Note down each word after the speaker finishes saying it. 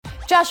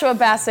Joshua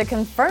Bassett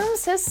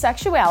confirms his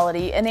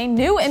sexuality in a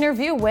new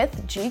interview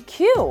with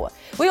GQ.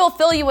 We will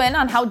fill you in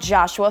on how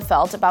Joshua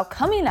felt about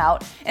coming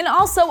out and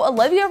also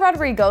Olivia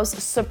Rodrigo's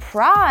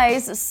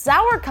surprise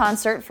sour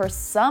concert for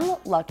some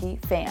lucky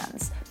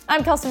fans.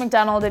 I'm Kelsey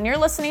MacDonald and you're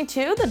listening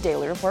to the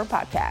Daily Report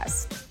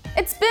podcast.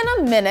 It's been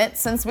a minute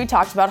since we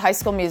talked about High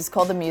School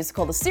Musical,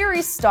 the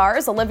series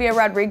stars Olivia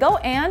Rodrigo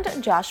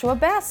and Joshua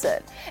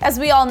Bassett. As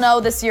we all know,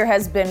 this year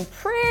has been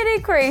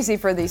pretty crazy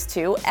for these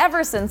two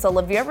ever since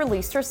Olivia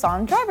released her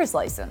song Driver's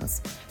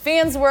License.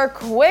 Fans were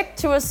quick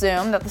to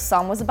assume that the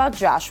song was about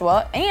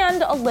Joshua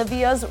and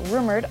Olivia's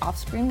rumored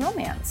off-screen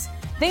romance.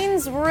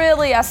 Things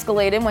really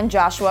escalated when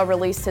Joshua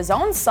released his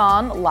own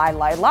song, Lie,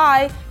 Lie,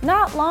 Lie,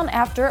 not long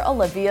after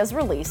Olivia's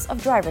release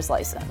of Driver's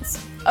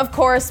License. Of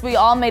course, we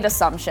all made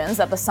assumptions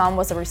that the song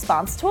was a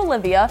response to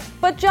Olivia,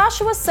 but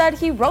Joshua said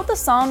he wrote the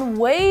song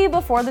way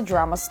before the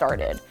drama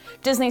started.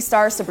 Disney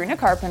star Sabrina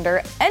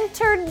Carpenter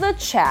entered the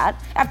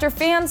chat after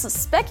fans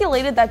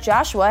speculated that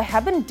Joshua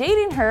had been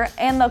dating her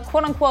and the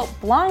quote-unquote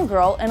blonde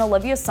girl in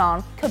Olivia's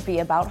song could be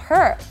about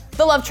her.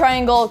 The love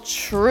triangle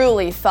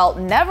truly felt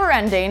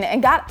never-ending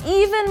and got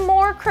even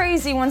more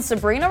crazy when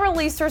Sabrina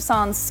released her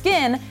song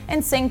Skin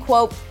and sang,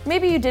 quote,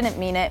 "Maybe you didn't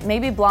mean it,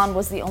 maybe blonde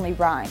was the only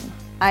rhyme."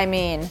 I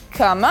mean,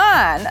 come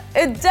on,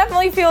 it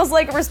definitely feels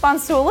like a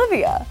response to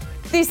Olivia.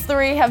 These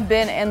three have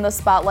been in the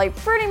spotlight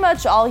pretty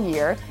much all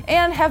year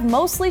and have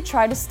mostly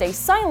tried to stay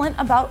silent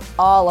about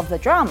all of the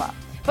drama.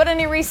 But in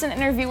a recent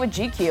interview with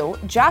GQ,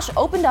 Josh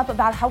opened up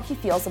about how he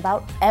feels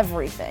about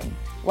everything.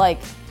 Like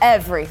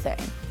everything.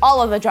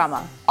 All of the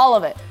drama. All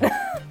of it.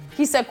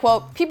 He said,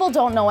 quote, "People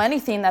don't know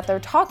anything that they're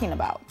talking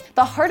about.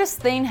 The hardest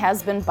thing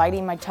has been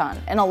biting my tongue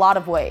in a lot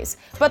of ways.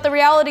 But the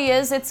reality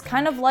is it's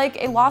kind of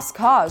like a lost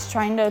cause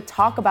trying to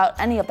talk about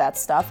any of that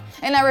stuff,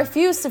 and I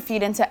refuse to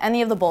feed into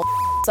any of the bull,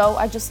 so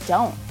I just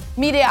don't."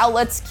 Media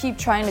outlets keep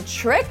trying to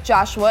trick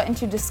Joshua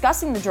into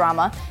discussing the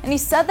drama, and he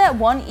said that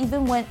one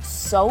even went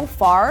so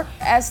far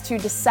as to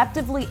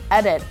deceptively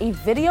edit a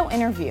video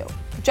interview.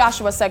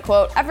 Joshua said,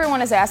 quote,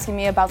 "Everyone is asking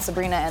me about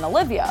Sabrina and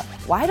Olivia.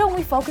 Why don't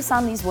we focus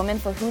on these women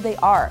for who they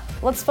are?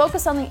 Let's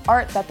focus on the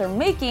art that they're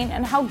making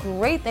and how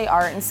great they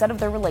are instead of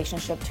their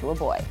relationship to a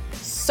boy."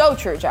 So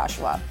true,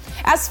 Joshua.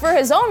 As for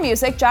his own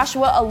music,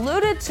 Joshua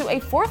alluded to a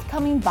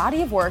forthcoming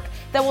body of work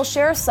that will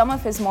share some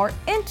of his more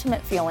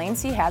intimate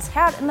feelings he has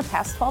had in the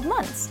past 12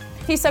 months.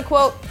 He said,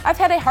 quote, "I've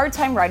had a hard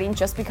time writing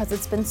just because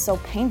it's been so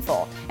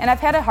painful, and I've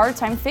had a hard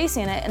time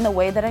facing it in the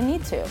way that I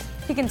need to."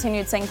 He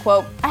continued saying,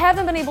 quote, "I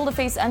haven't been able to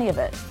face any of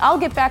it. I'll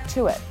get back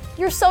to it.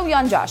 You're so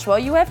young, Joshua.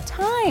 You have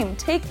time.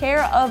 Take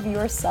care of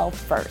yourself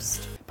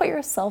first. Put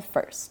yourself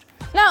first."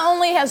 Not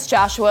only has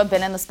Joshua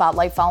been in the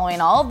spotlight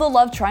following all of the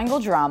love triangle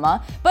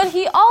drama, but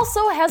he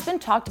also has been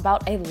talked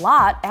about a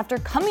lot after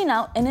coming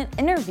out in an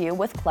interview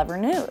with Clever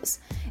News.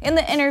 In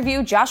the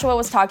interview, Joshua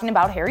was talking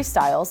about Harry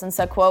Styles and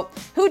said, quote,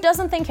 "Who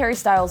doesn't think Harry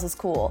Styles is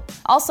cool?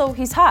 Also,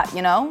 he's hot,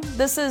 you know?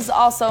 This is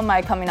also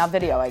my coming out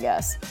video, I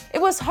guess."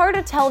 It was hard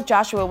to tell if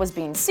Joshua was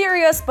being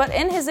serious, but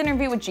in his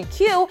interview with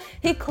GQ,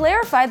 he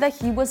clarified that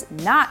he was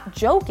not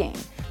joking.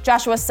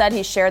 Joshua said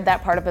he shared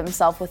that part of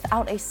himself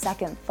without a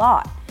second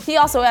thought. He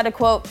also added,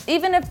 quote,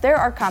 "Even if there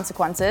are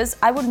consequences,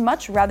 I would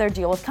much rather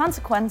deal with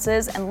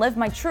consequences and live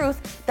my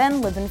truth than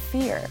live in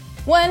fear."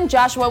 When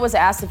Joshua was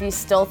asked if he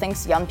still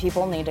thinks young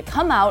people need to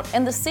come out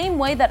in the same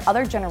way that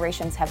other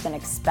generations have been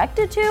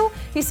expected to,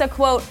 he said,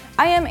 quote,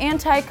 "I am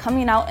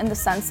anti-coming out in the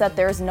sense that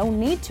there is no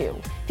need to.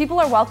 People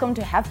are welcome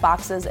to have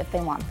boxes if they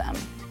want them."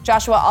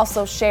 Joshua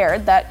also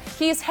shared that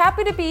he is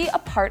happy to be a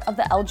part of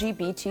the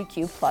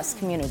LGBTQ+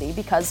 community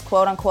because,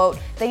 quote unquote,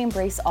 "they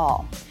embrace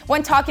all."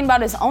 When talking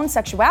about his own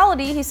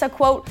sexuality, he said,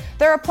 quote,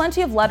 "There are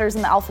plenty of letters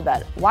in the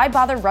alphabet. Why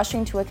bother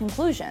rushing to a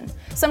conclusion?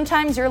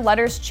 Sometimes your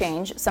letters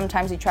change,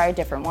 sometimes you try a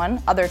different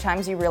one, other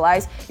times you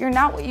realize you're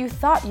not what you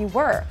thought you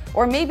were,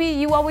 or maybe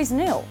you always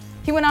knew."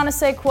 He went on to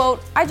say,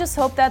 quote, "I just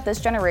hope that this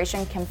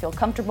generation can feel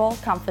comfortable,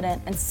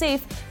 confident, and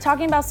safe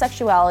talking about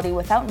sexuality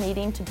without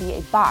needing to be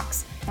a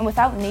box and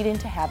without needing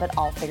to have it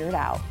all figured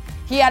out."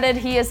 He added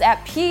he is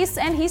at peace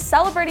and he's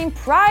celebrating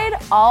Pride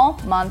all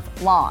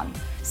month long.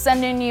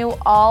 Sending you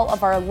all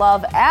of our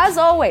love as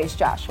always,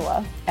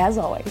 Joshua, as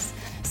always.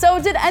 So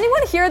did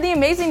anyone hear the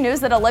amazing news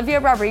that Olivia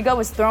Rodrigo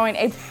is throwing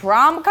a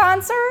prom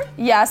concert?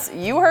 Yes,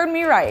 you heard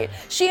me right.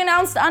 She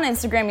announced on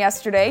Instagram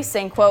yesterday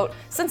saying, quote,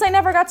 "Since I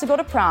never got to go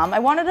to prom, I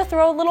wanted to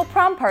throw a little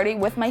prom party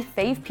with my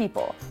fave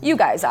people. You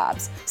guys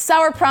obs.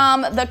 Sour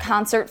Prom, the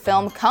concert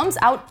film, comes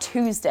out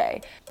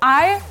Tuesday."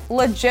 I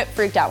legit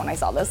freaked out when I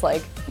saw this,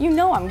 like, you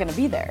know I'm gonna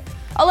be there.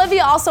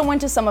 Olivia also went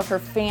to some of her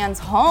fans'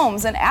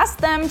 homes and asked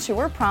them to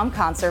her prom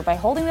concert by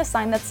holding a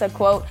sign that said,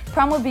 quote,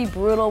 "Prom would be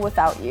brutal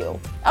without you."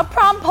 A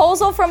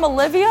promposal from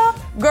Olivia?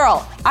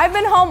 Girl, I've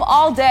been home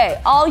all day,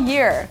 all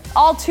year,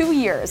 all 2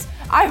 years.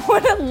 I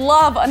would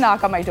love a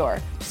knock on my door.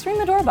 just ring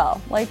the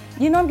doorbell. Like,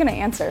 you know I'm gonna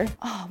answer.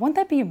 Oh, wouldn't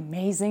that be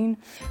amazing?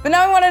 But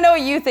now I wanna know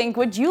what you think.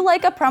 Would you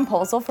like a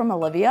promposal from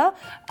Olivia?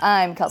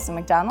 I'm Kelsey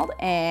MacDonald,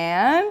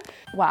 and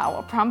wow,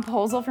 a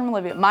promposal from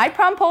Olivia. My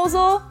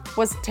promposal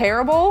was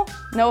terrible.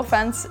 No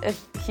offense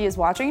if he is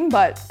watching,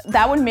 but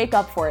that would make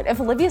up for it.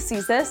 If Olivia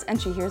sees this and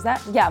she hears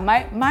that, yeah,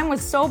 mine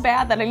was so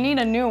bad that I need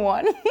a new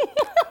one.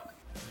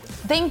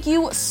 Thank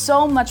you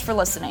so much for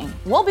listening.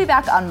 We'll be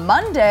back on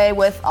Monday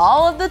with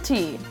all of the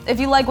tea. If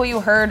you like what you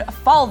heard,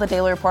 follow the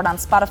Daily Report on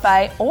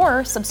Spotify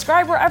or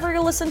subscribe wherever you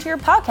listen to your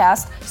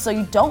podcast so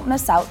you don't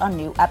miss out on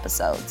new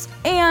episodes.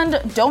 And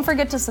don't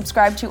forget to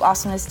subscribe to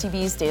Awesomeness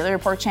TV's Daily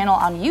Report channel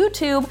on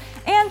YouTube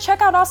and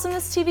check out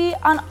Awesomeness TV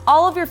on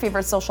all of your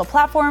favorite social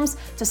platforms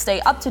to stay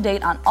up to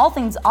date on all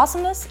things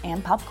awesomeness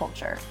and pop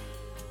culture.